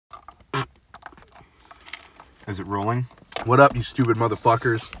Is it rolling? What up, you stupid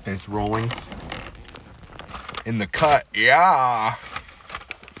motherfuckers? It's rolling. In the cut, yeah.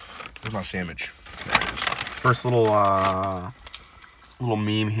 Where's my sandwich? There it is. First little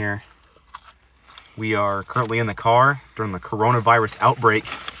meme here. We are currently in the car during the coronavirus outbreak,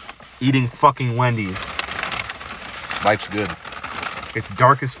 eating fucking Wendy's. Life's good. It's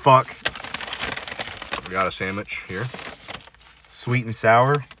dark as fuck. We got a sandwich here. Sweet and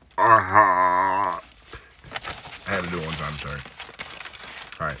sour. I had to do it one time, sorry.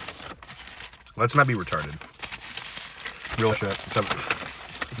 Alright. Let's not be retarded. Real shit.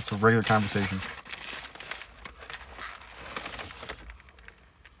 It's a regular conversation.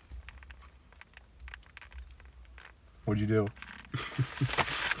 What'd you do?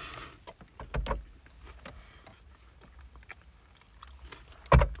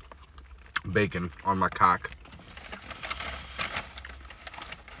 Bacon on my cock.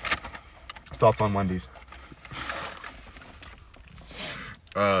 Thoughts on Wendy's?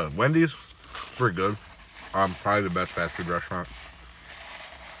 Wendy's, pretty good. Probably the best fast food restaurant.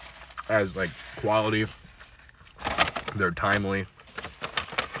 As like quality, they're timely.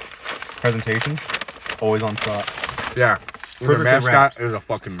 Presentation, always on spot. Yeah, the Perfectly mascot wrapped. is a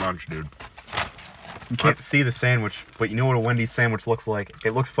fucking munch, dude. You can't see the sandwich, but you know what a Wendy's sandwich looks like.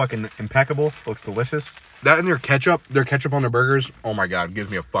 It looks fucking impeccable. It looks delicious. That and their ketchup on their burgers. Oh my god, gives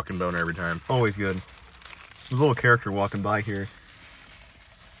me a fucking boner every time. Always good. There's a little character walking by here.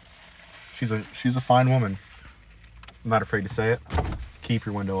 She's a fine woman. I'm not afraid to say it. Keep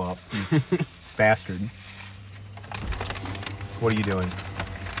your window up, you bastard. What are you doing?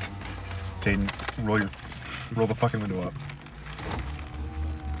 Jaden, roll the fucking window up.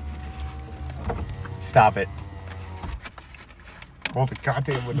 Stop it. Roll the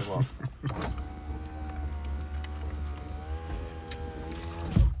goddamn window up.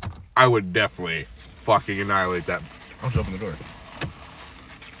 I would definitely fucking annihilate that. I'll just open the door.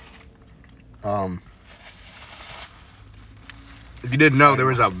 If you didn't know, there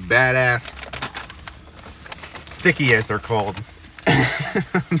was a badass Thicky, as they're called.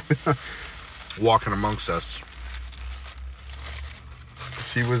 walking amongst us.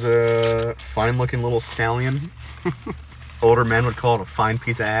 She was a fine-looking little stallion. Older men would call it a fine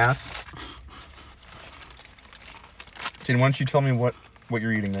piece of ass. Jane, why don't you tell me what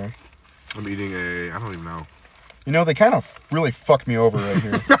you're eating there? I'm eating I don't even know. You know, they kind of really fucked me over right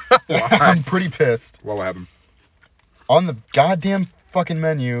here. I'm pretty pissed. What happened? On the goddamn fucking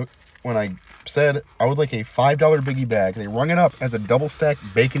menu, when I said I would like a $5 biggie bag, they rung it up as a double-stacked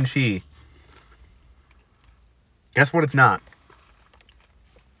bacon cheese. Guess what it's not?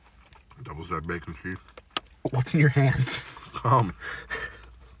 Double stacked bacon cheese. What's in your hands?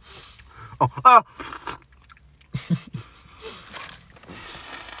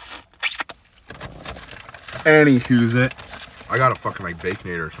 Anywho's it. I got a fucking like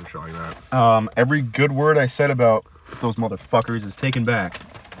Baconator or some shit like that. Every good word I said about those motherfuckers is taken back.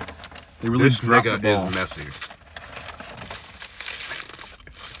 They really This dropped the nigga ball. is messy.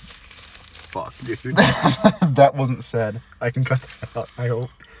 Fuck, dude. That wasn't said. I can cut that out, I hope.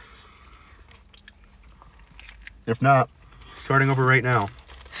 If not, starting over right now.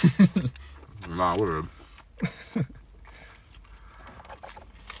 Nah, whatever.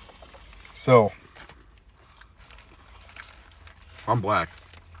 So. I'm black.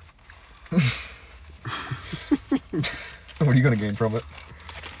 What are you gonna gain from it?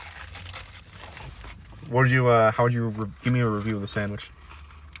 What did you? How would you give me a review of the sandwich?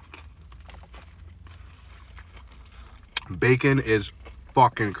 Bacon is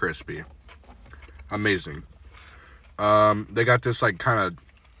fucking crispy. Amazing. They got this like kind of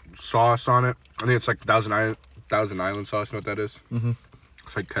sauce on it. I think it's like Thousand Island sauce. You know what that is? Mm-hmm.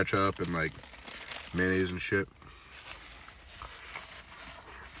 It's like ketchup and like mayonnaise and shit.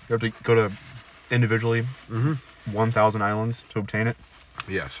 You have to go to individually 1,000 islands to obtain it.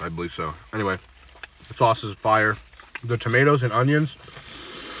 Yes, I believe so. Anyway, the sauce is fire. The tomatoes and onions,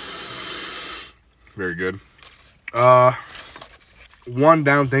 very good. One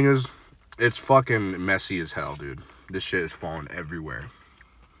down thing is, it's fucking messy as hell, dude. This shit is falling everywhere.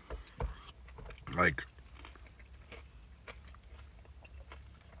 Like,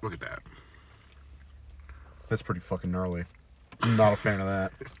 look at that. That's pretty fucking gnarly. I'm not a fan of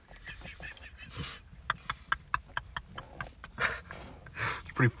that.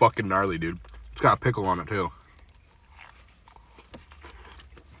 It's pretty fucking gnarly, dude. It's got a pickle on it, too.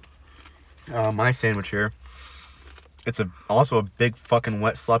 My sandwich here. It's also a big fucking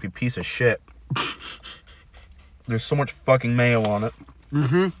wet sloppy piece of shit. There's so much fucking mayo on it.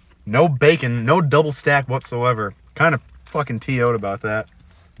 Mm-hmm. No bacon, no double stack whatsoever. Kind of fucking TO'd about that.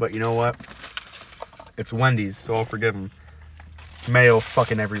 But you know what? It's Wendy's, so I'll forgive them. Mayo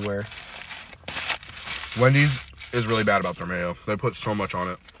fucking everywhere. Wendy's is really bad about their mayo. They put so much on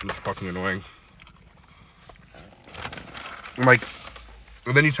it. It's fucking annoying. And like,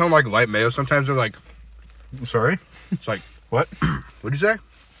 and then you tell them like light mayo. Sometimes they're like, I'm sorry? it's like, What? What'd you say?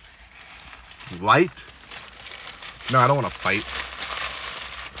 Light? No, I don't want to fight.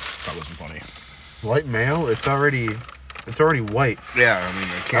 That wasn't funny. Light mayo? It's already white. Yeah, I mean,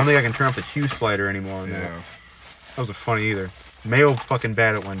 I don't think I can turn off the hue slider anymore on that. Yeah. That wasn't funny either. Mayo fucking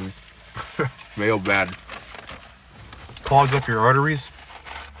bad at Wendy's. Mayo bad. Clogs up your arteries.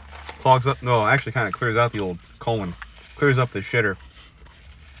 Actually kind of clears out the old colon. Clears up the shitter.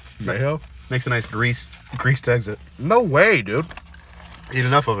 Mayo? Makes a nice greased exit. No way, dude. Eat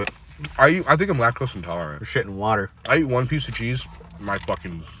enough of it. I think I'm lactose intolerant. Or shit in water. I eat one piece of cheese, my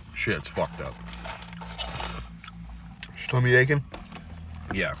fucking shit's fucked up. Tummy aching?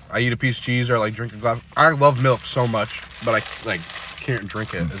 Yeah, I eat a piece of cheese or like drink a glass. I love milk so much, but I like can't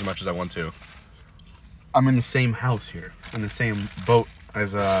drink it as much as I want to. I'm in the same house here, in the same boat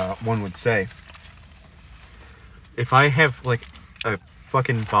as one would say. If I have like a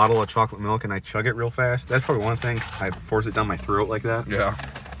fucking bottle of chocolate milk and I chug it real fast, that's probably one thing. I force it down my throat like that. Yeah.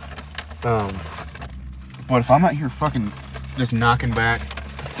 But if I'm out here fucking just knocking back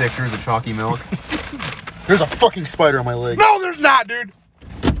 6 years of chalky milk, there's a fucking spider on my leg. No, there's not, dude.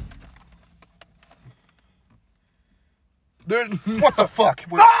 There's What the fuck?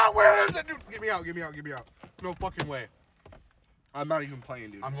 Ah, where is it, dude? Get me out. No fucking way. I'm not even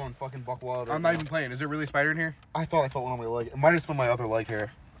playing, dude. I'm going fucking buck wild right I'm not now. even playing. Is there really a spider in here? I thought I felt one on my leg. It might have just been my other leg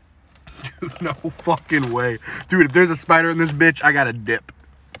hair. Dude, no fucking way. Dude, if there's a spider in this bitch, I gotta dip.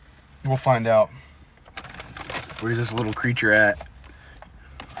 We'll find out. Where's this little creature at?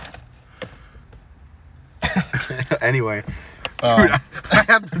 Anyway. Dude, I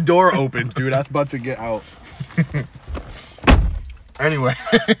have the door open, dude. I was about to get out. Anyway.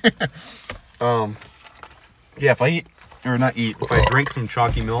 Yeah, if I drink some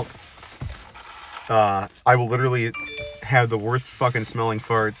chalky milk, I will literally have the worst fucking smelling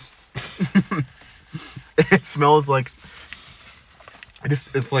farts. It smells like,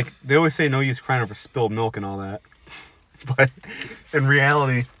 it's like, they always say no use crying over spilled milk and all that. But in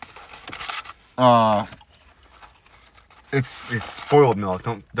reality, it's spoiled milk.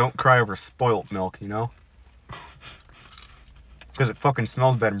 Don't cry over spoiled milk, you know? Because it fucking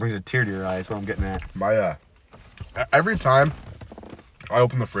smells bad and brings a tear to your eye is what I'm getting at. Every time I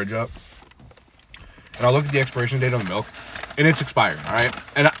open the fridge up and I look at the expiration date on the milk, and it's expired, all right?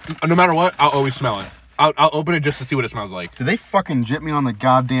 And no matter what, I'll always smell it. I'll open it just to see what it smells like. Did they fucking jip me on the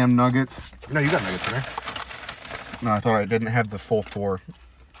goddamn nuggets? No, you got nuggets in there. No, I thought I didn't have the full 4.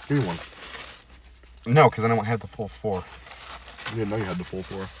 Give me one. No, because I don't have the full 4. You didn't know you had the full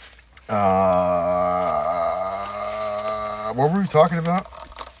 4. What were we talking about?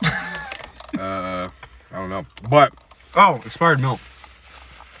 I don't know. But Oh, expired milk.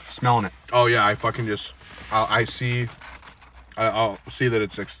 Smelling it. oh yeah, I fucking just I'll see that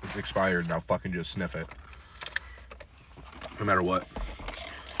it's expired and I'll fucking just sniff it. No matter what.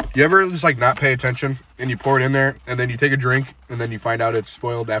 You ever just like not pay attention and you pour it in there and then you take a drink and then you find out it's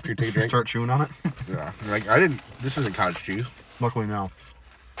spoiled after you take a drink? Start chewing on it? Yeah. Like this isn't cottage cheese. Luckily no.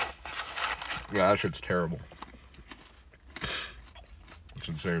 Yeah, that shit's terrible. It's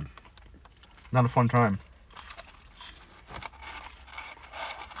insane. Not a fun time.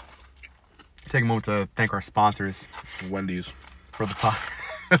 Take a moment to thank our sponsors Wendy's. for the pod.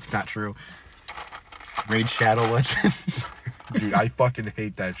 That's not true. Raid Shadow Legends. Dude, I fucking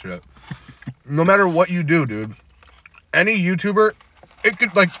hate that shit. No matter what you do, dude. Any YouTuber, it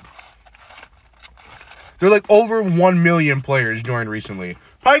could like... They're like over 1 million players joined recently.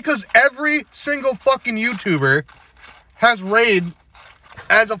 Probably because every single fucking YouTuber has Raid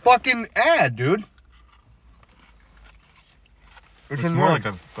as a fucking ad, dude. It's more like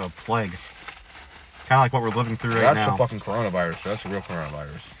a plague. Kind of like what we're living through right now. That's the fucking coronavirus. That's the real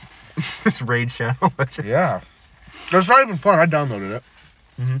coronavirus. It's Raid Shadow Legends. Yeah. It's not even fun. I downloaded it.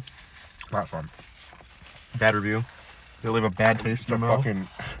 Mm-hmm. Not fun. Bad review. You'll leave a bad taste in your mouth. Fucking...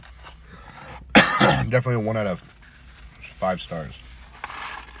 Definitely a 1 out of 5 stars.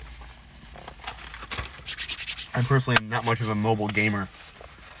 I'm personally not much of a mobile gamer.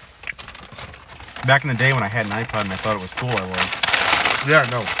 Back in the day when I had an iPod and I thought it was cool, I was. Yeah,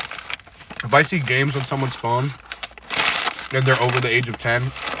 no. If I see games on someone's phone and they're over the age of 10,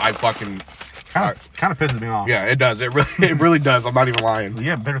 I fucking... Kind of pisses me off. Yeah, it does. It really does. I'm not even lying. You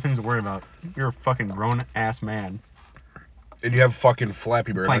have better things to worry about. You're a fucking grown-ass man. And you have fucking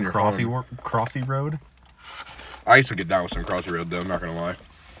Flappy Bird on your phone. Crossy Road? I used to get down with some Crossy Road, though. I'm not going to lie.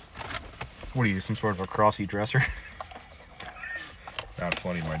 What are you, some sort of a crossy dresser? Not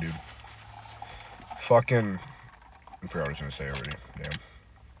funny, my dude. Fucking. I forgot what I was gonna say already. Damn.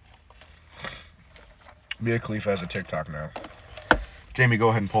 Mia Khalifa has a TikTok now. Jamie, go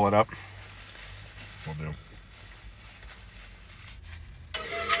ahead and pull it up. Will do.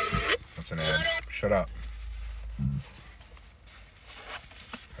 That's an ad. Shut up.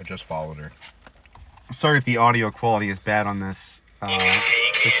 I just followed her. Sorry if the audio quality is bad on this.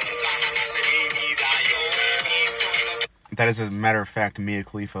 That is, as a matter of fact, Mia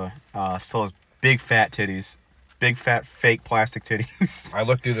Khalifa still has big fat titties. Big fat fake plastic titties. I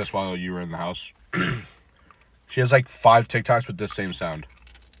looked through this while you were in the house. She has like 5 TikToks with this same sound.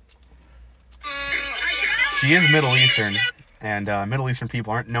 She is Middle Eastern, and Middle Eastern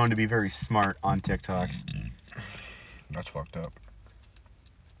people aren't known to be very smart on TikTok. That's fucked up.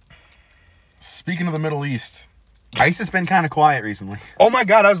 Speaking of the Middle East, ICE has been kind of quiet recently. Oh my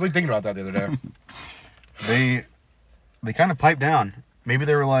god, I was like thinking about that the other day. They kind of piped down. Maybe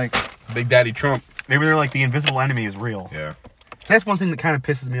they were like... Big Daddy Trump. Maybe they're like, the invisible enemy is real. Yeah. That's one thing that kind of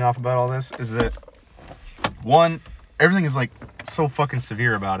pisses me off about all this, is that, one, everything is like so fucking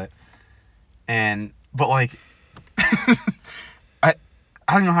severe about it. But like, I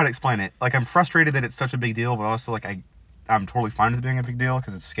don't know how to explain it. Like, I'm frustrated that it's such a big deal, but also like I'm totally fine with it being a big deal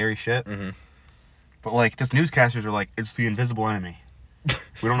because it's scary shit. Mm-hmm. But like, just newscasters are like, it's the invisible enemy.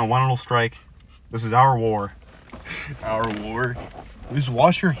 We don't know when it'll strike. This is our war. Our war. Just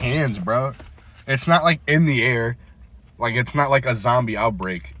wash your hands, bro. It's not like in the air. Like, it's not like a zombie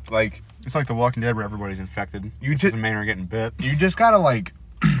outbreak. Like, it's like The Walking Dead where everybody's infected. You just man are getting bit. You just gotta like.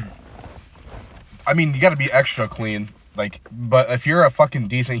 I mean, you gotta be extra clean. Like, but if you're a fucking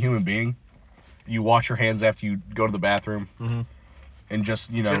decent human being, you wash your hands after you go to the bathroom. Mm-hmm. And just,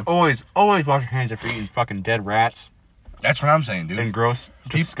 you know. And always wash your hands after eating fucking dead rats. That's what I'm saying, dude. And gross,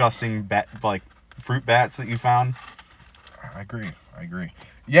 disgusting fruit bats that you found. I agree.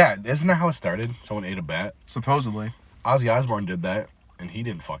 Yeah, isn't that how it started? Someone ate a bat? Supposedly. Ozzy Osbourne did that, and he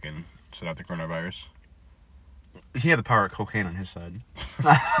didn't fucking set out the coronavirus. He had the power of cocaine on his side.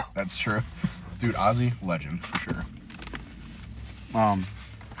 That's true. Dude, Ozzy, legend, for sure.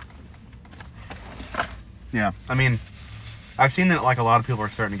 Yeah, I mean, I've seen that like a lot of people are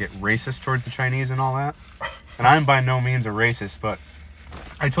starting to get racist towards the Chinese and all that. And I'm by no means a racist, but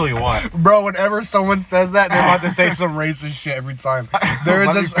I tell you what. Bro, whenever someone says that, they're about to say some racist shit every time.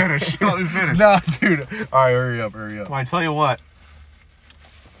 Let me finish. No, dude. Alright, hurry up. Well, I tell you what.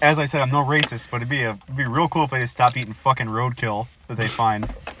 As I said, I'm no racist, but it'd be real cool if they just stopped eating fucking roadkill that they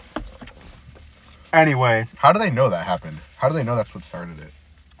find. Anyway. How do they know that happened? How do they know that's what started it?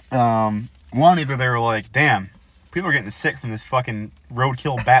 One, either they were like, damn, people are getting sick from this fucking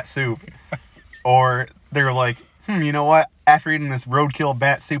roadkill bat soup. Or they were like, you know what? After eating this roadkill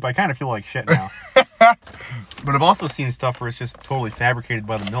bat soup, I kind of feel like shit now. But I've also seen stuff where it's just totally fabricated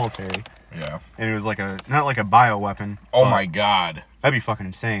by the military. Yeah. And it was like not like a bioweapon. Oh my god. That'd be fucking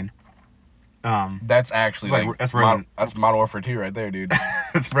insane. That's actually that's Modern Warfare 2 right there, dude.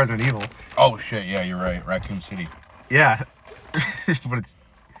 It's Resident Evil. Oh shit, yeah, you're right. Raccoon City. Yeah. But it's...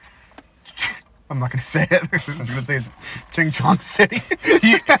 I'm not gonna say it. I was gonna say it's Ching Chong City.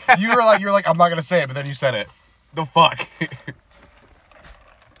 You're like, I'm not gonna say it, but then you said it. The fuck?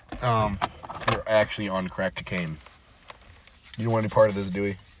 You're actually on crack cocaine. You don't want any part of this,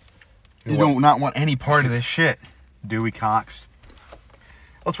 Dewey? You don't not want any part of this shit, Dewey Cox.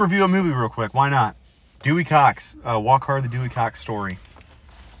 Let's review a movie real quick. Why not? Dewey Cox. Walk Hard, the Dewey Cox story.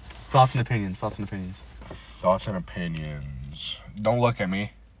 Thoughts and opinions. Thoughts and opinions. Don't look at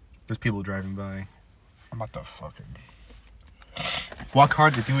me. There's people driving by. I'm about to fucking... Walk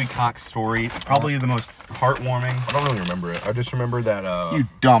Hard, the Dewey Cox story. It's probably the most heartwarming. I don't really remember it. I just remember that, you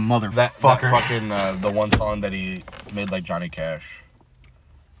dumb motherfucker. That fucking, the one song that he made like Johnny Cash.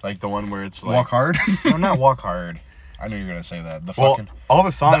 Like the one where it's like... Walk Hard? No, not Walk Hard. I knew you were going to say that. All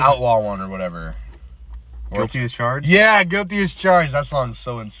the songs... The Outlaw one or whatever. Guilty as Charged? Yeah, Guilty as Charged. That song's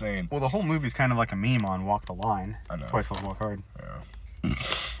so insane. Well, the whole movie's kind of like a meme on Walk the Line. I know. That's why it's called Walk Hard. Yeah.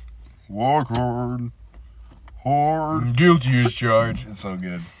 Walk hard. Hard. Guilty as Charged. It's so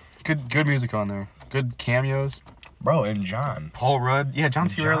good. Good music on there. Good cameos. Bro, and John. Paul Rudd. Yeah, John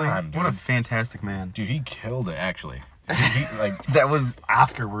C. Reilly. Dude. What a fantastic man. Dude, he killed it, actually. That was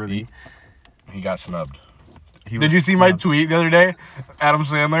Oscar worthy. He got snubbed. Did you see my tweet the other day? Adam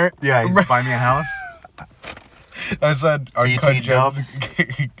Sandler? Yeah, he's buying me a house. I said, BT Dubs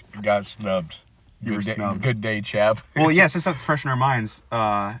got snubbed. You were snubbed. Good day, chap. Well, yeah, since that's fresh in our minds,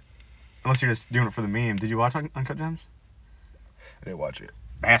 unless you're just doing it for the meme. Did you watch Uncut Gems? I didn't watch it.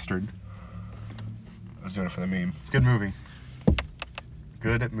 Bastard. I was doing it for the meme. Good movie.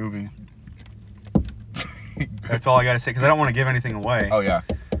 Good at movie. That's all I gotta say because I don't want to give anything away. Oh yeah.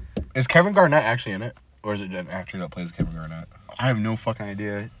 Is Kevin Garnett actually in it, or is it an actor that plays Kevin Garnett? I have no fucking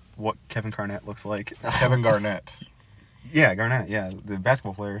idea what Kevin Garnett looks like. Kevin Garnett. Yeah, Garnett. Yeah, the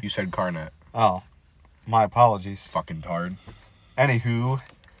basketball player. You said Garnett. Oh, my apologies. Fucking tard. Anywho,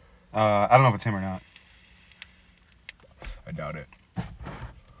 I don't know if it's him or not. I doubt it.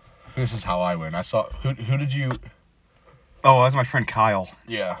 This is how I win. I saw who did you? Oh, that's my friend Kyle.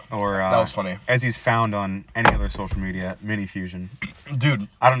 Yeah. Or that was funny. As he's found on any other social media, Mini Fusion. Dude,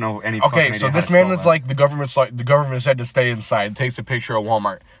 I don't know any. Fucking okay, idea so how this to man spell was that. like the government said to stay inside. Takes a picture of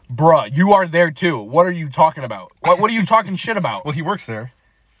Walmart. Bruh, you are there too. What are you talking about? What are you talking shit about? Well, he works there.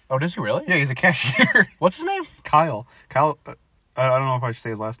 Oh, does he really? Yeah, he's a cashier. What's his name? Kyle. I don't know if I should say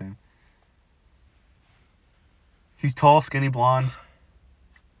his last name. He's tall, skinny, blonde.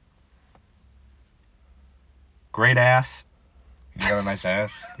 Great ass. You got a nice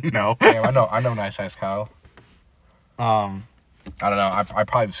ass. No. Damn, I know nice ass Kyle. I don't know. I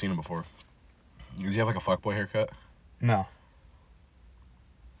probably have seen him before. Does he have like a fuckboy haircut? No.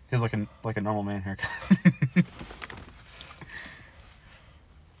 He has like a normal man haircut.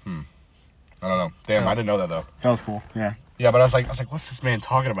 I don't know. Damn, I didn't know that though. That was cool. Yeah. Yeah, but I was like, what's this man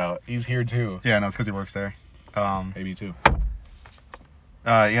talking about? He's here too. Yeah, no, it's because he works there. Maybe too.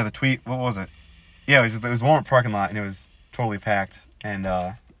 Yeah, the tweet. What was it? Yeah, it was Walmart parking lot, and it was totally packed, and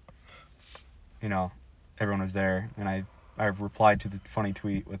everyone was there, and I replied to the funny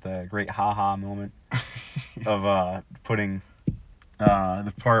tweet with a great haha moment of putting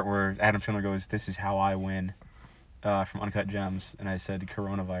the part where Adam Sandler goes, "This is how I win," from Uncut Gems, and I said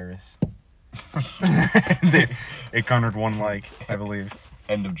coronavirus. It garnered 1 like, I believe.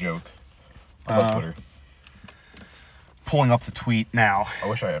 End of joke. I love Twitter. Pulling up the tweet now. I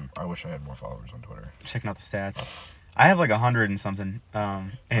wish I had more followers on Twitter. Checking out the stats. I have like 100 and something,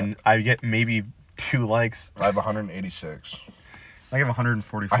 and I get maybe 2 likes. I have 186. I have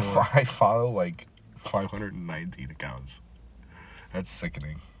 144. I follow like 519 accounts. That's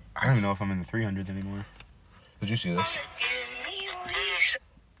sickening. I don't even know if I'm in the 300s anymore. Did you see this?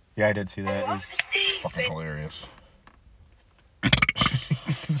 Yeah, I did see that. It was fucking hilarious. You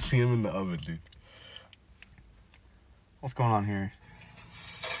can see him in the oven, dude. What's going on here?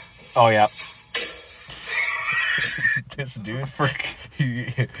 Oh, yeah. This dude,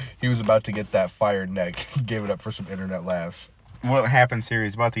 he was about to get that fired neck. He gave it up for some internet laughs. What happens here?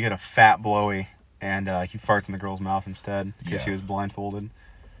 He's about to get a fat blowy, and he farts in the girl's mouth instead because she was blindfolded.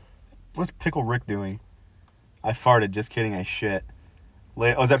 What's Pickle Rick doing? I farted. Just kidding. I shit.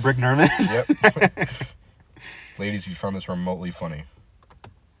 Oh, is that Brick Nerman? Yep. Ladies, you found this remotely funny.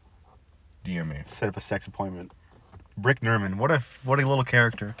 DM me. Set up a sex appointment. Brick Nerman. What a little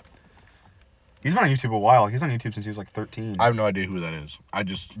character. He's been on YouTube a while. He's on YouTube since he was like 13. I have no idea who that is.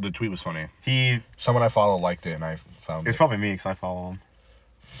 The tweet was funny. Someone I follow liked it, and I found it. It's probably me because I follow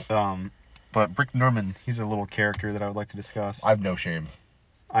him. But Brick Nerman, he's a little character that I would like to discuss. I have no shame.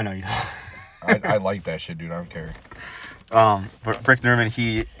 I know you don't. I like that shit, dude. I don't care. But Brick Nerman,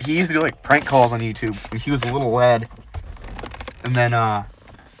 he used to do like prank calls on YouTube when he was a little lad. And then I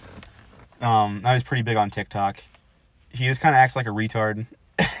was pretty big on TikTok. He just kind of acts like a retard.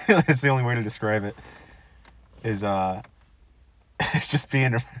 That's the only way to describe it. It's just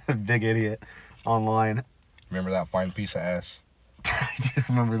being a big idiot online. Remember that fine piece of ass? I do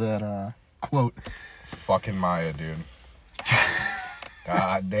remember that quote. Fucking Maya, dude.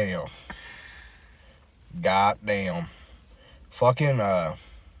 God damn. God damn. Fucking I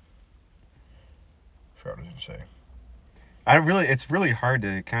forgot what I was gonna say. It's really hard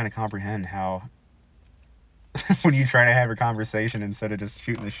to kind of comprehend how when you try to have a conversation instead of just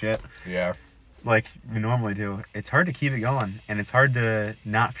shooting the shit. Yeah. Like we normally do. It's hard to keep it going, and it's hard to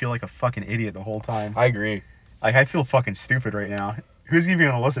not feel like a fucking idiot the whole time. I agree. Like I feel fucking stupid right now. Who's even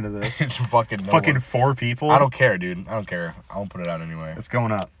gonna listen to this? It's fucking no fucking one. 4 people. I don't care, dude. I don't care. I won't put it out anyway. It's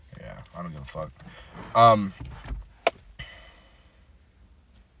going up. Yeah, I don't give a fuck. I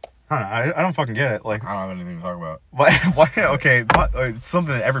don't know. I don't fucking get it. Like I don't have anything to talk about. why? Okay, it's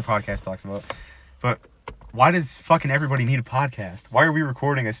something that every podcast talks about. But why does fucking everybody need a podcast? Why are we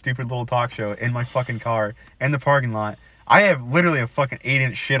recording a stupid little talk show in my fucking car in the parking lot? I have literally a fucking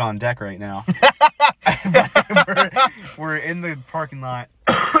 8-inch shit on deck right now. we're in the parking lot.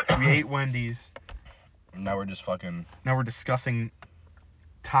 We ate Wendy's. Now we're just fucking. Now we're discussing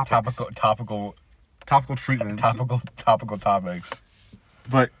topics. Topical treatments. Topical topics.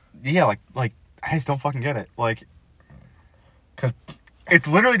 But yeah, like I just don't fucking get it. Like, because it's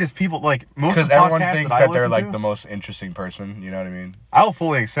literally just people like most of the everyone podcasts thinks that they're like to, the most interesting person. You know what I mean? I'll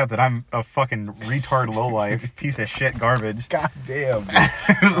fully accept that I'm a fucking retard lowlife piece of shit garbage. God damn,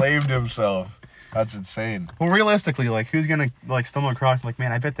 dude. Blamed himself. That's insane. Well, realistically, like, who's gonna like stumble across? I'm like,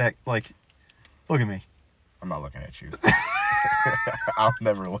 man, I bet that like, look at me. I'm not looking at you. I'll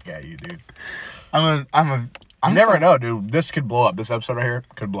never look at you, dude. I'm You never know, dude. This could blow up. This episode right here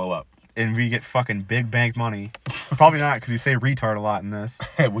could blow up. And we get fucking big bank money. Probably not, because you say retard a lot in this.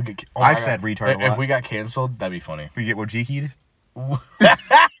 Hey, we get. I've said retard a lot. If we got canceled, that'd be funny. We get Wojiki'd.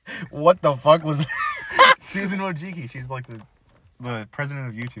 What the fuck was? Susan Wojcicki. She's like the president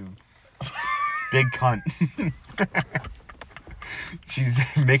of YouTube. Big cunt. She's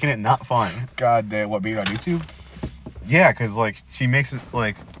making it not fun. God damn, what, being on YouTube? Yeah, because like she makes it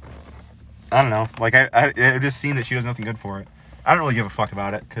like, I don't know. Like I just seen that she does nothing good for it. I don't really give a fuck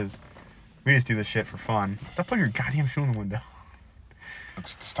about it because we just do this shit for fun. Stop putting your goddamn shoe in the window.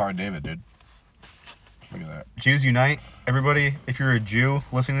 It's Star David, dude. Look at that. Jews unite, everybody. If you're a Jew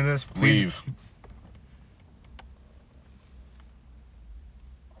listening to this, please Leave.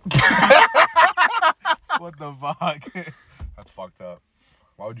 What the fuck? That's fucked up.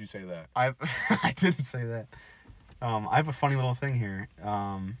 Why would you say that? I didn't say that. I have a funny little thing here.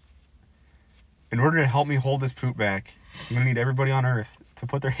 In order to help me hold this poop back, I'm gonna need everybody on Earth to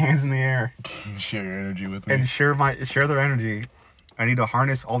put their hands in the air Share your energy with me. and share their energy. I need to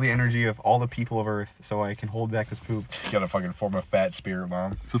harness all the energy of all the people of Earth so I can hold back this poop. You gotta fucking form a fat spirit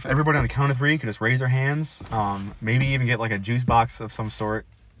bomb. So if everybody on the count of 3 could just raise their hands, maybe even get like a juice box of some sort.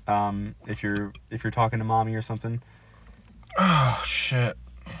 If you're talking to mommy or something. Oh shit.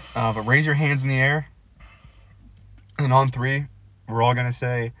 But raise your hands in the air, and on 3, we're all gonna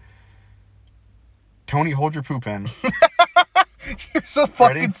say, "Tony, hold your poop in." You're so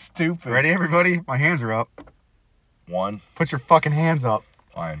fucking Ready? stupid. Ready, everybody? My hands are up. 1. Put your fucking hands up.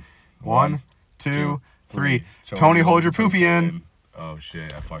 Fine. 1, 2, 3. Tony, hold your poopy in. Oh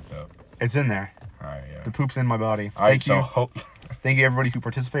shit, I fucked up. It's in there. Alright, yeah. The poop's in my body. Alright, Thank you. Thank you, everybody who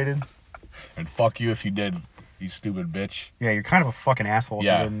participated. And fuck you if you did, you stupid bitch. Yeah, you're kind of a fucking asshole if you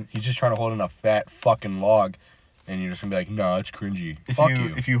Yeah, didn't. he's just trying to hold in a fat fucking log, and you're just gonna be like, no, it's cringy. Fuck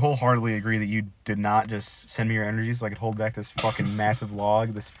you. If you wholeheartly agree that you did not just send me your energy so I could hold back this fucking massive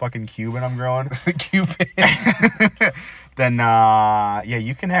log, this fucking Cuban I'm growing, Cupid. then yeah,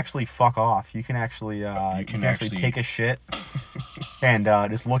 you can actually fuck off. You can actually take a shit and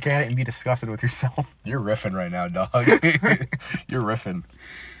just look at it and be disgusted with yourself. You're riffing right now, dog. You're riffing.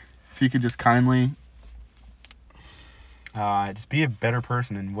 If you could just kindly just be a better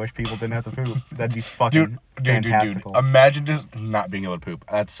person and wish people didn't have to poop, that'd be fucking fantastical. Dude. Imagine just not being able to poop.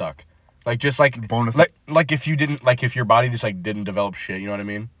 That'd suck. Like, just like if you didn't, like, if your body just like didn't develop shit, you know what I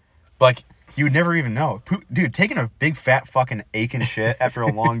mean? But, like, you would never even know. Dude, taking a big fat fucking aching shit after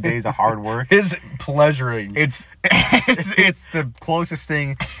a long days of hard work is pleasuring. It's the closest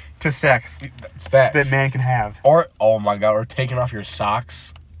thing to sex It's facts. that man can have. Or, oh my god, or taking off your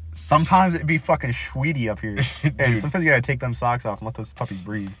socks. Sometimes it'd be fucking sweetie up here. And Dude. sometimes you gotta take them socks off and let those puppies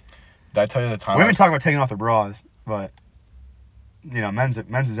breathe. Did I tell you the time? Women talk about taking off their bras, but you know, men's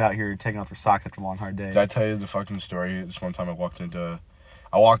is out here taking off their socks after a long hard day. Did I tell you the fucking story? This one time I walked into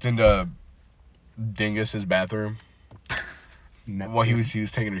Dingus's bathroom while he was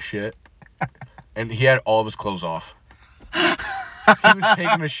taking a shit, and he had all of his clothes off. He was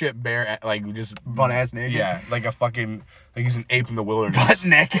taking a shit bare, like, just butt ass naked. Yeah, like a fucking, like he's an ape in the wilderness. Butt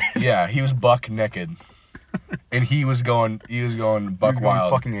naked. Yeah, he was buck naked, and he was going buck he was going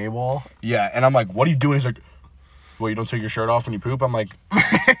wild. fucking AWOL. Yeah, and I'm like, what are you doing? He's like, well, you don't take your shirt off when you poop? I'm like,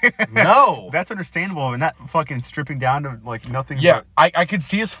 no. That's understandable, but not fucking stripping down to like nothing. Yeah, but I could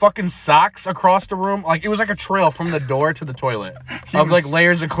see his fucking socks across the room. Like, it was like a trail from the door to the toilet like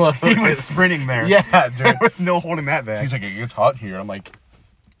layers of clothes. He was sprinting there. Yeah, dude. There was no holding that back. He's like, it gets hot here. I'm like,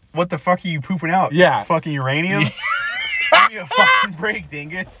 what the fuck are you pooping out? Yeah. Fucking uranium? Give me a fucking break,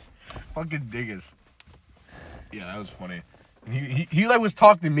 dingus. fucking dingus. Yeah, that was funny. He like was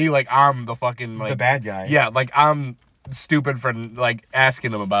talking to me like I'm the fucking like the bad guy. Yeah, like I'm stupid for like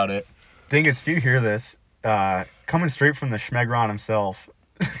asking him about it. Dingus, if you hear this, coming straight from the Schmegron himself,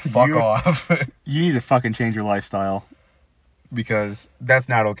 Fuck off. You need to fucking change your lifestyle because that's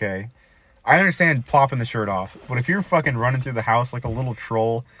not okay. I understand plopping the shirt off, but if you're fucking running through the house like a little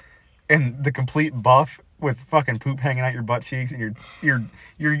troll and the complete buff with fucking poop hanging out your butt cheeks and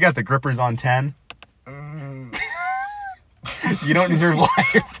you got the grippers on 10, you don't deserve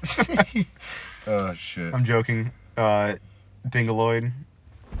life. Oh shit. I'm joking. Dingaloid.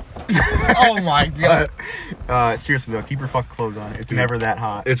 Oh my god. Seriously though, keep your fucking clothes on. It's never that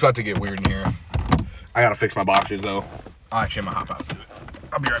hot. It's about to get weird in here. I gotta fix my boxers though. Actually, I'm gonna hop out to it.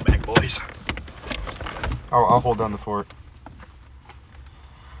 I'll be right back, boys. I'll hold down the fort.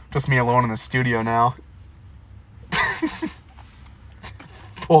 Just me alone in the studio now.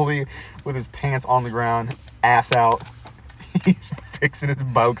 fully with his pants on the ground, ass out. He's fixing his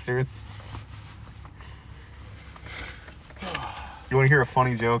boxers. You want to hear a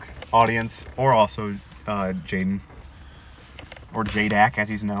funny joke, audience, or also Jaden, or Jadak as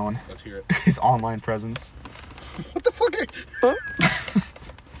he's known? Let's hear it. His online presence. What the fuck?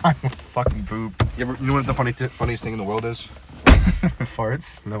 I almost fucking poop. You know what the funniest thing in the world is?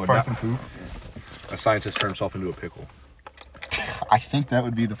 Farts? No, Farts and poop? A scientist turned himself into a pickle. I think that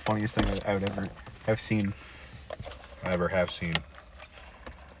would be the funniest thing I would ever have seen. I ever have seen.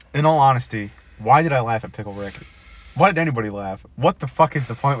 In all honesty, why did I laugh at Pickle Rick? Why did anybody laugh? What the fuck is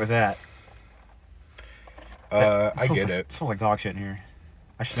the point with that? I get it. It smells like dog shit in here.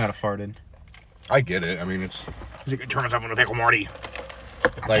 I should not have farted. I get it. I mean, it's... He's like, turn myself into Pickle Morty.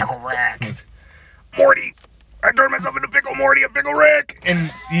 Like, Pickle Rick. Morty! I turned myself into Pickle Morty, a Pickle Rick!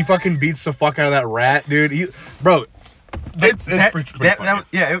 And he fucking beats the fuck out of that rat, dude. Bro, it's pretty funny.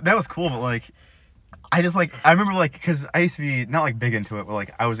 That was cool, but like... I remember, like, because I used to be, not, like, big into it, but,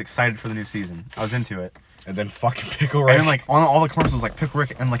 like, I was excited for the new season. I was into it. And then fucking Pickle Rick. And then, like, on all the commercials, like, Pickle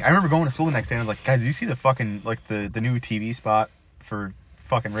Rick. And, like, I remember going to school the next day and I was like, guys, do you see the fucking, like, the new TV spot for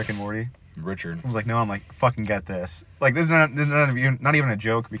fucking Rick and Morty? Richard. I was like, no, I'm like, fucking get this. Like, this is not even a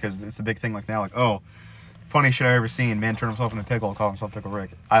joke because it's a big thing, like, now, like, oh, funny shit I ever seen. Man turned himself into a pickle and called himself Pickle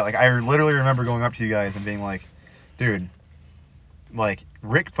Rick. I literally remember going up to you guys and being like, dude, like,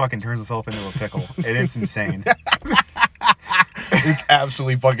 Rick fucking turns himself into a pickle. And it's insane. It's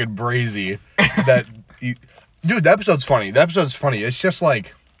absolutely fucking brazy. Dude, the episode's funny. It's just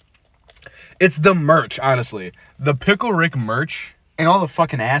like... It's the merch, honestly. The Pickle Rick merch... And all the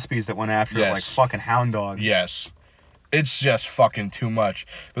fucking Aspies that went after it, Yes. like fucking hound dogs. Yes. It's just fucking too much.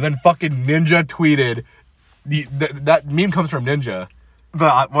 But then fucking Ninja tweeted... that meme comes from Ninja.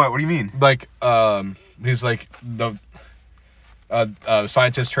 What do you mean? Like, he's like, the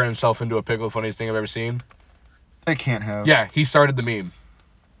scientist turned himself into a pickle, the funniest thing I've ever seen. They can't have. Yeah, he started the meme.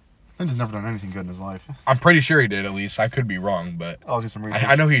 Ninja's never done anything good in his life. I'm pretty sure he did, at least. I could be wrong, but... I'll do some research.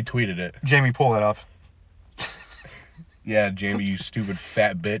 I know he tweeted it. Jamie, pull that up. Yeah, Jamie, you stupid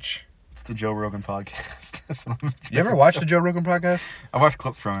fat bitch. It's the Joe Rogan podcast. That's what I'm You ever watch the Joe Rogan podcast? I watched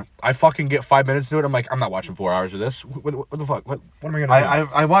clips from it. I fucking get 5 minutes to it. I'm like, I'm not watching 4 hours of this. What the fuck? What am I gonna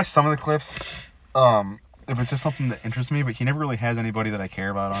do? I watched some of the clips. If it's just something that interests me, but he never really has anybody that I care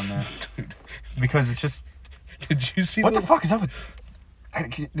about on there. Dude. Because it's just... Did you see what the fuck is up with...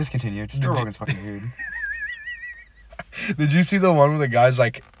 Just continue. Just Joe Rogan's fucking weird. Did you see the one where the guy's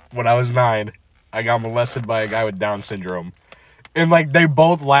like, when I was 9, I got molested by a guy with Down syndrome. And like, they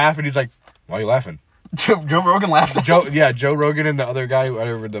both laugh, and he's like, why are you laughing? Joe Rogan laughs at Joe Rogan and the other guy,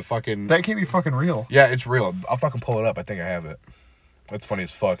 whatever the fucking... That can't be fucking real. Yeah, it's real. I'll fucking pull it up. I think I have it. That's funny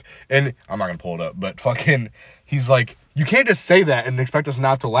as fuck. And I'm not gonna pull it up, but fucking, he's like, you can't just say that and expect us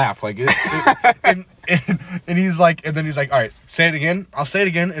not to laugh. Like, and he's like, and then he's like, all right, say it again. I'll say it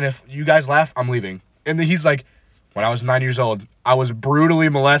again, and if you guys laugh, I'm leaving. And then he's like, when I was 9 years old, I was brutally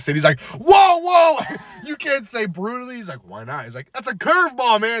molested. He's like, whoa, you can't say brutally. He's like, why not? He's like, that's a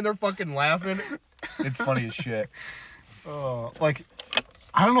curveball, man. They're fucking laughing. It's funny as shit. Like,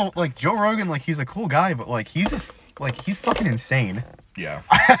 I don't know, like, Joe Rogan, like, he's a cool guy, but, like, he's just, like, he's fucking insane. Yeah.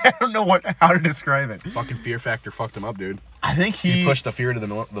 I don't know how to describe it. Fucking Fear Factor fucked him up, dude. I think He pushed the fear to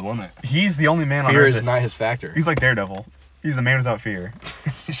the limit. He's the only man on Fear earth. is not his factor. He's like Daredevil. He's the man without fear.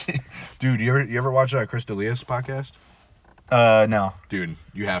 Dude, you ever watch Chris D'Elia's podcast? No. Dude,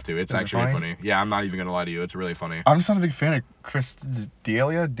 you have to. It's actually really funny. Yeah, I'm not even gonna lie to you. It's really funny. I'm just not a big fan of Chris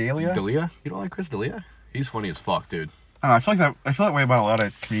D'Elia. D'Elia? You don't like Chris D'Elia? He's funny as fuck, dude. I feel that way about a lot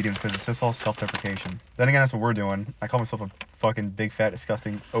of comedians because it's just all self-deprecation. Then again, that's what we're doing. I call myself a fucking big fat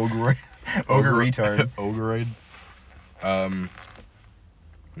disgusting ogre retard. Ogeroid.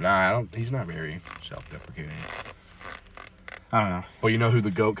 Nah, he's not very self-deprecating. I don't know. But you know who the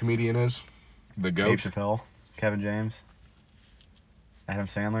GOAT comedian is? The GOAT? Dave Chappelle, Kevin James, Adam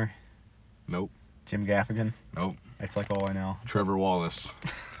Sandler. Nope. Jim Gaffigan. Nope. That's like all I know. Trevor Wallace.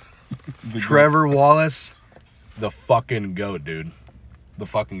 Trevor Wallace, the fucking GOAT, dude. The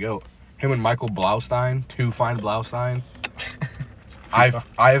fucking GOAT. Him and Michael Blaustein, Too Fine Blaustein.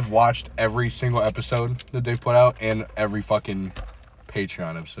 I've watched every single episode that they've put out and every fucking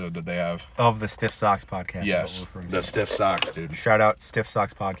Patreon episode that they have. Of the Stiff Socks podcast. Yes, the Stiff Socks, dude. Shout out Stiff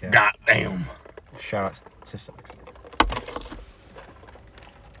Socks podcast. Goddamn. Shout out Stiff Socks.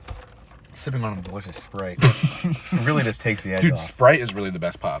 Sipping on a delicious Sprite. It really just takes the edge Dude, off. Sprite is really the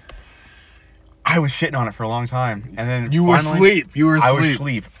best pop. I was shitting on it for a long time, and then You were asleep. I was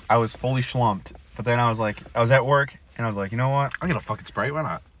asleep. I was fully schlumped. But then I was at work, and I was like, you know what? I'll get a fucking Sprite. Why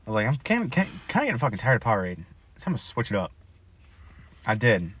not? I was like, I'm kind of getting fucking tired of Powerade. So I'm gonna switch it up. I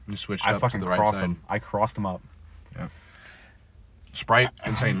did. You switched I up fucking to the right crossed side. them. I crossed them up. Yeah. Sprite,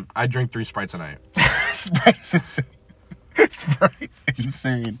 insane. I drink 3 Sprites a night. Sprite's insane. Sprite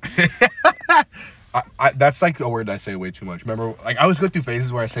insane. That's like a word I say way too much. Remember, like I always go through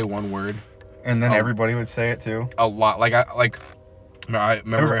phases where I say one word, And then everybody would say it too. a lot. I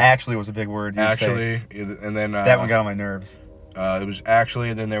remember actually was a big word. You'd say. And then That one got on my nerves. It was actually,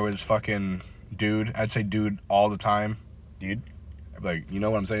 and then there was fucking dude. I'd say dude all the time. Dude. Like, you know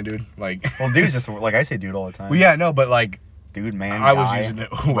what I'm saying, dude? Like. Well, dude's just like I say dude all the time. Well, yeah, no, but like. Dude, man, I guy, was using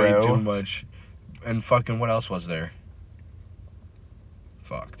it way bro. too much. And fucking, what else was there?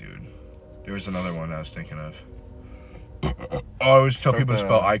 Fuck, dude. There was another one I was thinking of. Oh, I always tell people to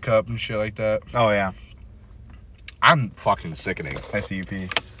spell I-cup and shit like that. Oh, yeah. I'm fucking sickening. SUP.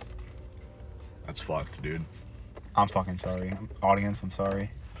 That's fucked, dude. I'm fucking sorry. Audience, I'm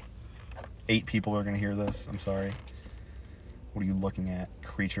sorry. 8 people are gonna hear this. I'm sorry. What are you looking at,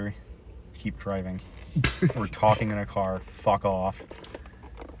 creature? Keep driving. We're talking in a car. Fuck off.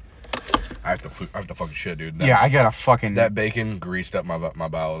 I have to fucking shit, dude. I got a fucking... That bacon greased up my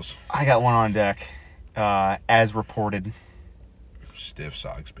bowels. I got one on deck. As reported. Stiff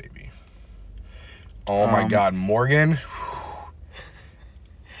socks, baby. Oh my god, Morgan.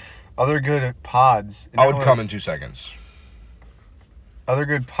 Other good pods. I would come in 2 seconds. Other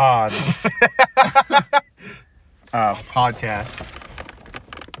good pods. Podcasts.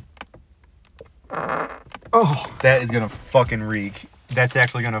 Oh, that is gonna fucking reek. That's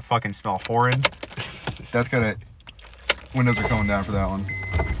actually gonna fucking smell horrid. That's gonna... Windows are coming down for that one.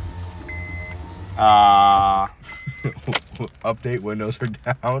 Update, windows are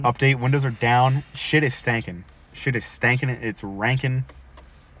down. Update, windows are down. Shit is stankin'. It's ranking.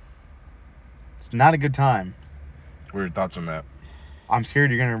 It's not a good time. What are your thoughts on that? I'm scared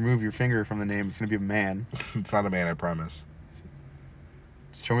you're gonna remove your finger from the name. It's gonna be a man. It's not a man, I promise.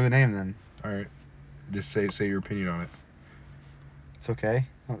 Just show me the name then. Alright. Just say your opinion on it. It's okay.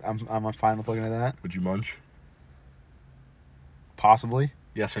 I'm fine with looking at that. Would you munch? Possibly.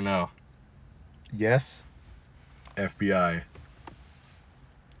 Yes or no? Yes. FBI.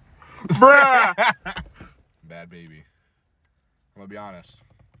 Bruh! Bad baby. I'm gonna be honest.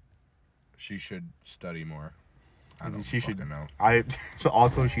 She should study more. I don't fucking know.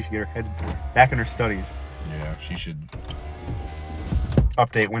 Also, she should get her head back in her studies. Yeah, she should.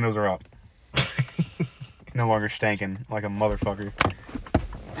 Update, windows are up. No longer stankin' like a motherfucker.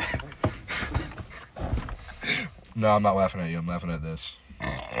 No, I'm not laughing at you. I'm laughing at this.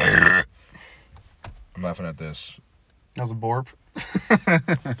 I'm laughing at this. That was a borp.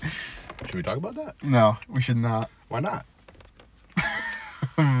 Should we talk about that? No, we should not. Why not?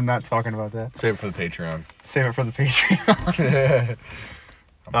 I'm not talking about that. Save it for the Patreon. Save it for the Patreon.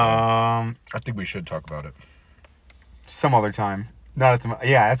 I think we should talk about it. Some other time. Not at the...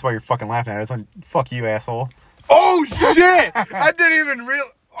 Yeah, that's why you're fucking laughing at it. Fuck you, asshole. Oh, shit! I didn't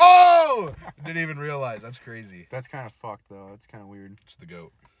even realize. That's crazy. That's kind of fucked, though. That's kind of weird. It's the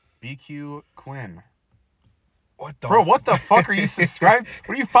GOAT. BQ Quinn. What the... Bro, what the fuck are you subscribed?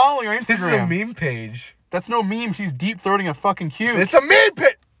 What are you following on Instagram? This is a meme page. That's no meme. She's deep-throating a fucking cube. It's a meme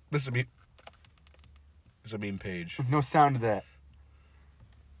page. It's a meme page. There's no sound to that.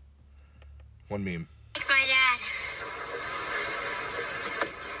 One meme. Like my dad.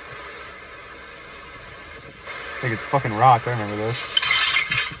 I think it's fucking rocked. I remember this.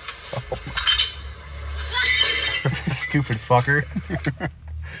 Stupid fucker.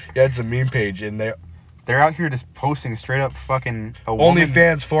 Yeah, it's a meme page, and they're out here just posting straight up fucking a woman.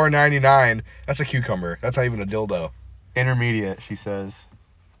 OnlyFans $4.99. That's a cucumber. That's not even a dildo. Intermediate, she says.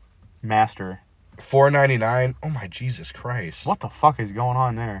 Master. $4.99. Oh my Jesus Christ. What the fuck is going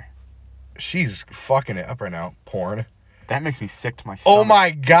on there? She's fucking it up right now. Porn. That makes me sick to my stomach. Oh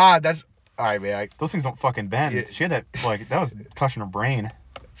my God. That's... Alright, man. Those things don't fucking bend. Yeah. She had that, that was touching her brain.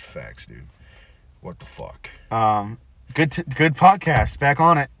 That's facts, dude. What the fuck? Good podcast. Back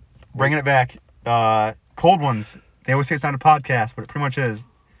on it. Bringing it back. Cold ones. They always say it's not a podcast, but it pretty much is.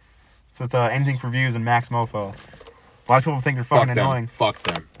 It's with Anything for Views and Max Mofo. A lot of people think they're fucking annoying. Fuck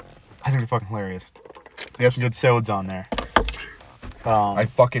them. I think they're fucking hilarious. They have some good sods on there. I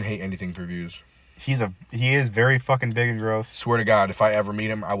fucking hate Anything for Views. He is very fucking big and gross. Swear to God, if I ever meet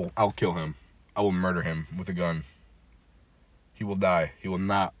him, I'll kill him. I will murder him with a gun. He will die. He will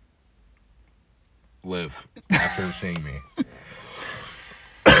not live after seeing me.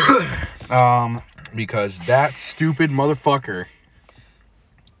 Because that stupid motherfucker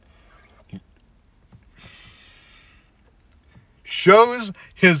shows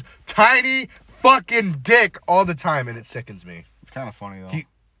his tiny fucking dick all the time, and it sickens me. It's kind of funny, though.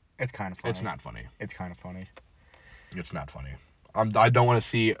 It's kind of funny. It's not funny. It's kind of funny. It's not funny. I don't want to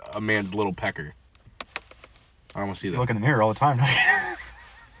see a man's little pecker. I don't want to see that. You look in the mirror all the time.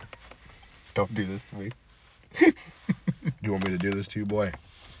 Don't do this to me. Do you want me to do this to you, boy?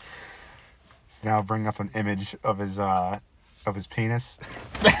 So now bring up an image of his penis.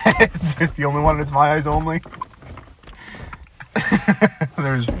 It's just the only one. It's my eyes only.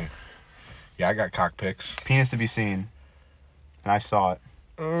 There's Yeah, I got cock pics. penis to be seen, and I saw it.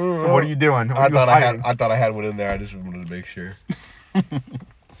 What are you doing? What are I you thought hiding? I thought I had one in there. I just wanted to make sure.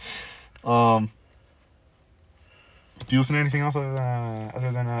 Do you listen to anything else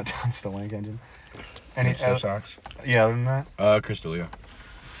other than Thomas the Lank Engine? Any Stiff socks? Yeah, other than that. Crystalia.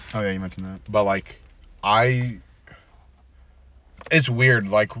 Oh yeah, you mentioned that. But like, it's weird.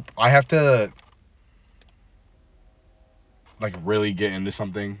 Like, I have to like really get into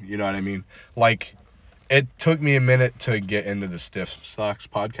something. You know what I mean? Like, it took me a minute to get into the Stiff Socks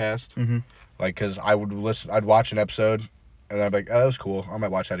podcast. Mm-hmm. Like, cause I'd watch an episode, and then I'd be like, oh, that was cool. I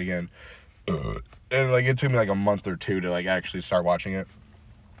might watch that again. And like, it took me like a month or two to like actually start watching it.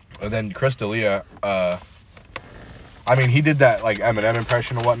 And then Chris D'Elia, I mean, he did that like Eminem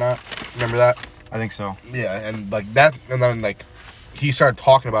impression and whatnot. Remember that? I think so. Yeah, and like that, and then like he started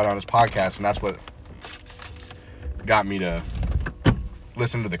talking about it on his podcast, and that's what got me to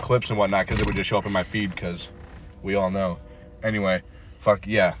listen to the clips and whatnot, because it would just show up in my feed, because we all know. Anyway, fuck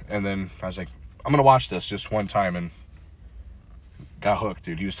yeah. And then I was like, I'm gonna watch this just one time, and got hooked,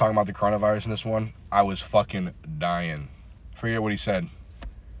 dude. He was talking about the coronavirus in this one. I was fucking dying. Forget what he said.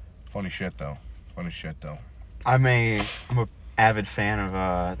 Funny shit though. I'm a avid fan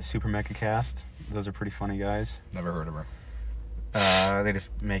of the Super Mega Cast. Those are pretty funny guys. Never heard of her. They just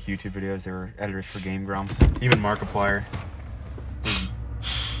make YouTube videos. They were editors for Game Grumps. Even Markiplier.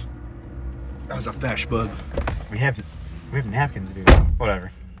 That was a fash bug. We have napkins, dude. Whatever.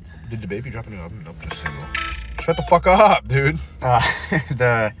 Did the baby drop in the oven? Nope, just single. Shut the fuck up, dude. Oh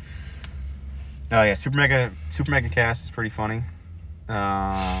yeah, Super Mega Cast is pretty funny.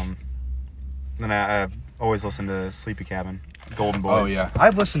 Then I've always listened to Sleepy Cabin, Golden Boys. Oh yeah,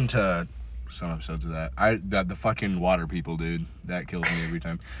 I've listened to some episodes of that. The fucking water people, dude. That kills me every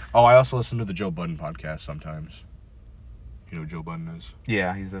time. Oh, I also listen to the Joe Budden podcast sometimes. You know who Joe Budden is?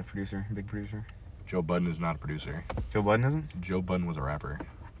 Yeah, he's the producer, big producer. Joe Budden is not a producer. Joe Budden isn't? Joe Budden was a rapper.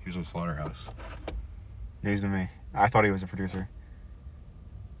 He was in Slaughterhouse. News to me. I thought he was a producer.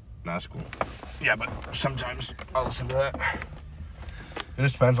 Nah, that's cool. Yeah, but sometimes I'll listen to that. It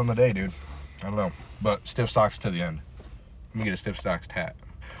just depends on the day, dude. I don't know. But Stiff Socks to the end. I'm gonna get a Stiff Socks tat.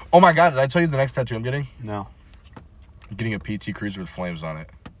 Oh my god, did I tell you the next tattoo I'm getting? No. I'm getting a PT Cruiser with flames on it.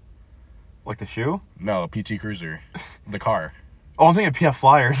 Like the shoe? No, a PT Cruiser. The car. Oh, I'm thinking of PF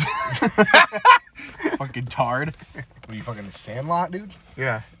Flyers. Fucking tard. What are you, fucking Sandlot, dude?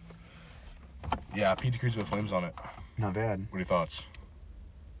 Yeah. Yeah, PT Cruiser with flames on it. Not bad. What are your thoughts?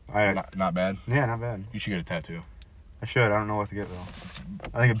 Not bad? Yeah, not bad. You should get a tattoo. I should. I don't know what to get, though.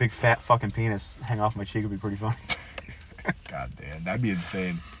 I think a big fat fucking penis hang off my cheek would be pretty funny. God damn, that'd be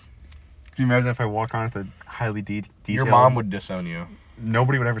insane. Can you imagine if I walk around with a highly detailed... Your mom would disown you.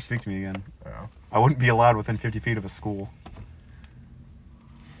 Nobody would ever speak to me again. Yeah. I wouldn't be allowed within 50 feet of a school.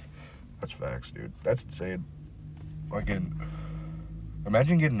 That's facts, dude. That's insane. Fucking...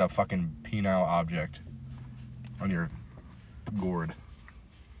 Imagine getting a fucking penile object on your gourd.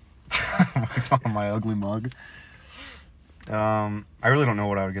 On my ugly mug. I really don't know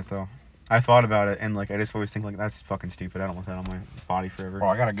what I would get, though. I thought about it, and like I just always think like that's fucking stupid. I don't want that on my body forever. Oh,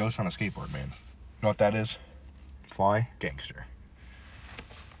 I got a ghost on a skateboard, man. You know what that is? Fly? Gangster.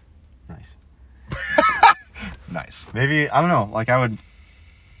 Nice. Nice. Maybe, I don't know, like I'd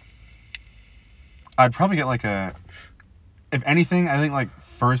probably get like if anything, I think like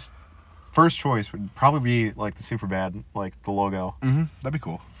first choice would probably be like the Superbad, like the logo. Mm-hmm. That'd be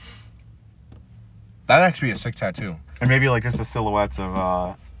cool. That'd actually be a sick tattoo. And maybe like just the silhouettes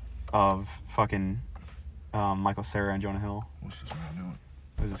of fucking Michael Cera and Jonah Hill. What's this man doing?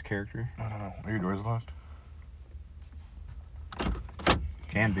 As his character. I don't know. Are your doors locked?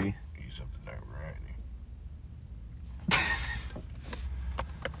 Can be. He's up to that variety.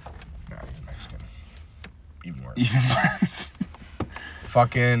 Nah, he's Mexican. Even worse. Even worse.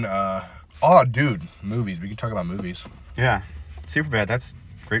 Fucking, oh, dude. Movies. We can talk about movies. Yeah. Superbad, that's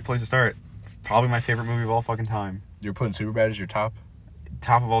a great place to start. Probably my favorite movie of all fucking time. You're putting Superbad as your top?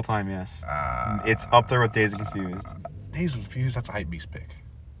 Top of all time, yes. It's up there with Dazed and Confused. Dazed and Confused, that's a hype beast pick.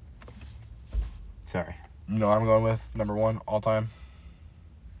 Sorry. You know what I'm going with? Number one, all time?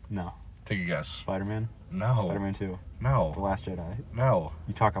 No. Take a guess. Spider-Man? No. Spider-Man 2. No. The Last Jedi. No.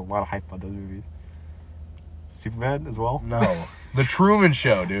 You talk a lot of hype about those movies. Superbad as well? No. The Truman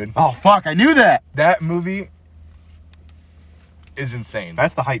Show, dude. Oh, fuck, I knew that! That movie, is insane.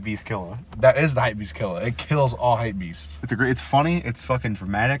 That's the hype beast killer. That is the hype beast killer. It kills all hype beasts. It's funny. It's fucking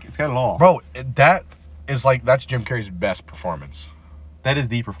dramatic. It's got it all. Bro, that's Jim Carrey's best performance. That is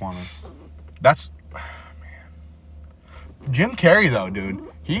the performance. Man. Jim Carrey though, dude.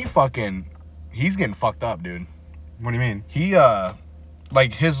 He's getting fucked up, dude. What do you mean? He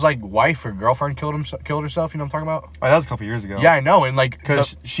like his like wife or girlfriend killed herself. You know what I'm talking about? Oh, that was a couple years ago. Yeah, I know. And like,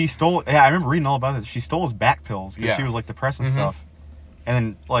 because she stole. Yeah, I remember reading all about this. She stole his back pills because she was like depressed and stuff. And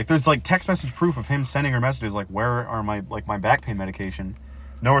then like there's like text message proof of him sending her messages like, where are my back pain medication?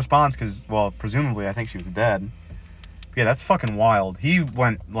 No response because, well, presumably I think she was dead. Yeah, that's fucking wild. He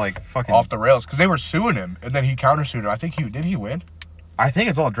went like fucking off the rails because they were suing him, and then he countersued him. I think did he win? I think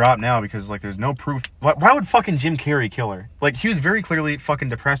it's all dropped now because like there's no proof. Why would fucking Jim Carrey kill her? Like he was very clearly fucking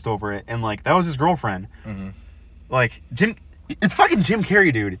depressed over it, and like that was his girlfriend. Like it's fucking Jim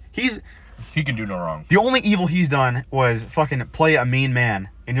Carrey, dude. He can do no wrong. The only evil he's done was fucking play a mean man.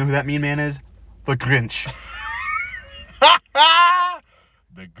 And you know who that mean man is? The Grinch.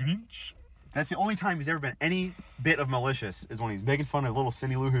 The Grinch. That's the only time he's ever been any bit of malicious is when he's making fun of little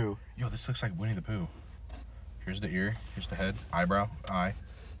Cindy Lou Who. Yo, this looks like Winnie the Pooh. Here's the ear. Here's the head. Eyebrow. Eye.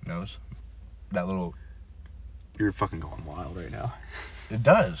 Nose. That little... You're fucking going wild right now. It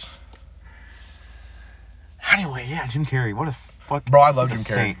does. Anyway, yeah, Jim Carrey. What a fuck... Bro, I love Jim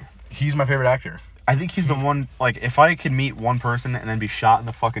Carrey. Saint. He's my favorite actor. I think he's the one... Like, if I could meet one person and then be shot in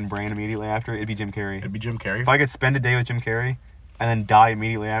the fucking brain immediately after, it'd be Jim Carrey. It'd be Jim Carrey? If I could spend a day with Jim Carrey and then die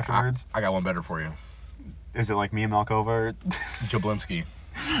immediately afterwards... I got one better for you. Is it like me and Malkova or... Jablinski.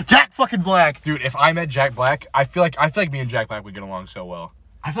 Jack fucking Black! Dude, if I met Jack Black, I feel like me and Jack Black would get along so well.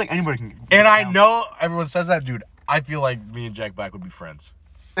 I feel like anybody can... And I know everyone says that, dude. I feel like me and Jack Black would be friends.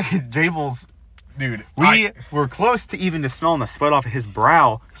 Jables... Dude, we were close to even just smelling the sweat off of his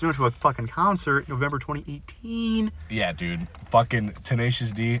brow because we went to a fucking concert November 2018. Yeah, dude. Fucking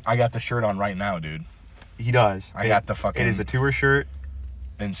Tenacious D. I got the shirt on right now, dude. He does. I got the fucking... It is a tour shirt.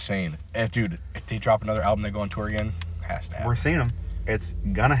 Insane. Dude, if they drop another album, they go on tour again, has to happen. We're seeing them. It's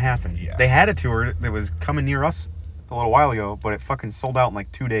gonna happen. Yeah. They had a tour that was coming near us a little while ago, but it fucking sold out in like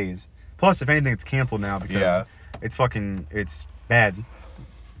 2 days. Plus, if anything, it's canceled now because it's bad.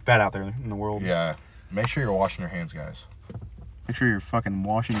 Bad out there in the world. Yeah. Make sure you're washing your hands, guys. Make sure you're fucking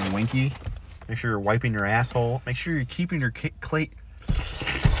washing your winky. Make sure you're wiping your asshole. Make sure you're keeping your plate.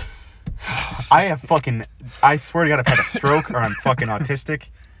 I swear to God, I've had a stroke or I'm fucking autistic.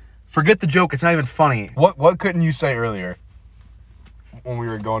 Forget the joke. It's not even funny. What couldn't you say earlier when we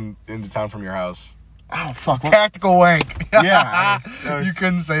were going into town from your house? Oh, fuck. Tactical wank. Yeah. You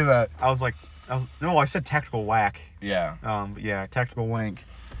couldn't say that. I said tactical whack. Yeah. Yeah, tactical wank.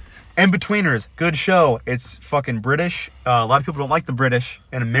 In-Betweeners, good show. It's fucking British. A lot of people don't like the British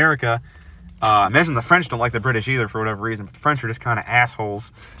in America. Imagine the French don't like the British either for whatever reason, but the French are just kind of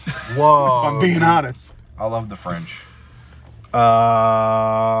assholes. Whoa. If I'm being honest. I love the French.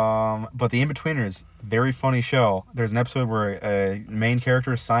 But the In-Betweeners, very funny show. There's an episode where a main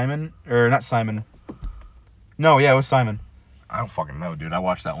character, Simon, or not Simon. No, yeah, it was Simon. I don't fucking know, dude. I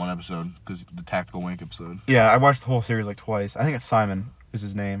watched that one episode, because the Tactical Wank episode. Yeah, I watched the whole series like twice. I think it's Simon is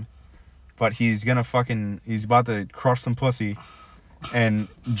his name. But he's about to crush some pussy. And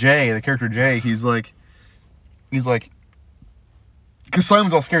Jay, the character Jay, he's like, because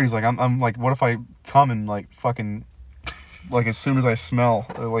Simon's all scared. He's like, I'm like, what if I come and like fucking, like as soon as I smell,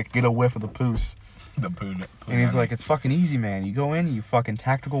 or, like get a whiff of the poos. The poon. And he's like, it's fucking easy, man. You go in, you fucking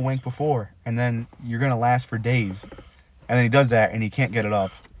tactical wank before, and then you're gonna last for days. And then he does that, and he can't get it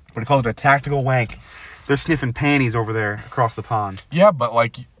up. But he calls it a tactical wank. They're sniffing panties over there across the pond. Yeah, but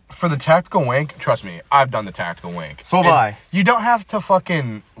like, for the tactical wank, trust me, I've done the tactical wank. So have I. You don't have to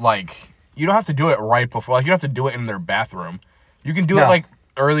fucking, like, you don't have to do it right before, like, you don't have to do it in their bathroom. You can do it, like,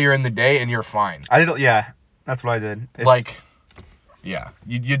 earlier in the day, and you're fine. Yeah, that's what I did.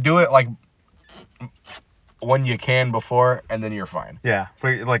 You do it, like, when you can before, and then you're fine. Yeah,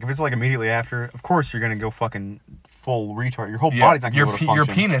 but, like, if it's, like, immediately after, of course you're gonna go fucking full retard. Your whole body's not gonna be able to function.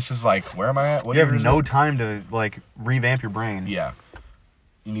 Your penis is like, where am I at? You have no time to, like, revamp your brain. Yeah.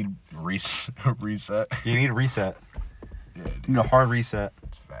 You need reset. You need a reset. Yeah, dude. You need a hard reset.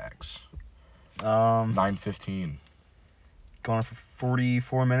 It's facts. 9:15. Going on for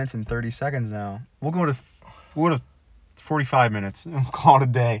 44 minutes and 30 seconds now. We'll go to 45 minutes. We'll call it a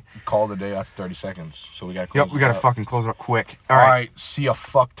day. Call it a day. That's 30 seconds. So we gotta close Yep, we gotta fucking close it up quick. All right. See ya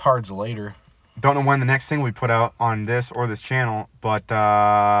fucktards later. Don't know when the next thing we put out on this or this channel, but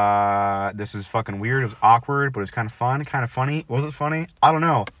this is fucking weird. It was awkward, but it was kind of fun, kind of funny. Was it funny? I don't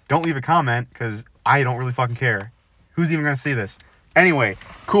know. Don't leave a comment, because I don't really fucking care. Who's even gonna see this? Anyway,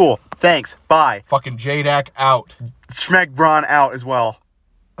 cool. Thanks. Bye. Fucking JDAC out. Schmeg Braun out as well.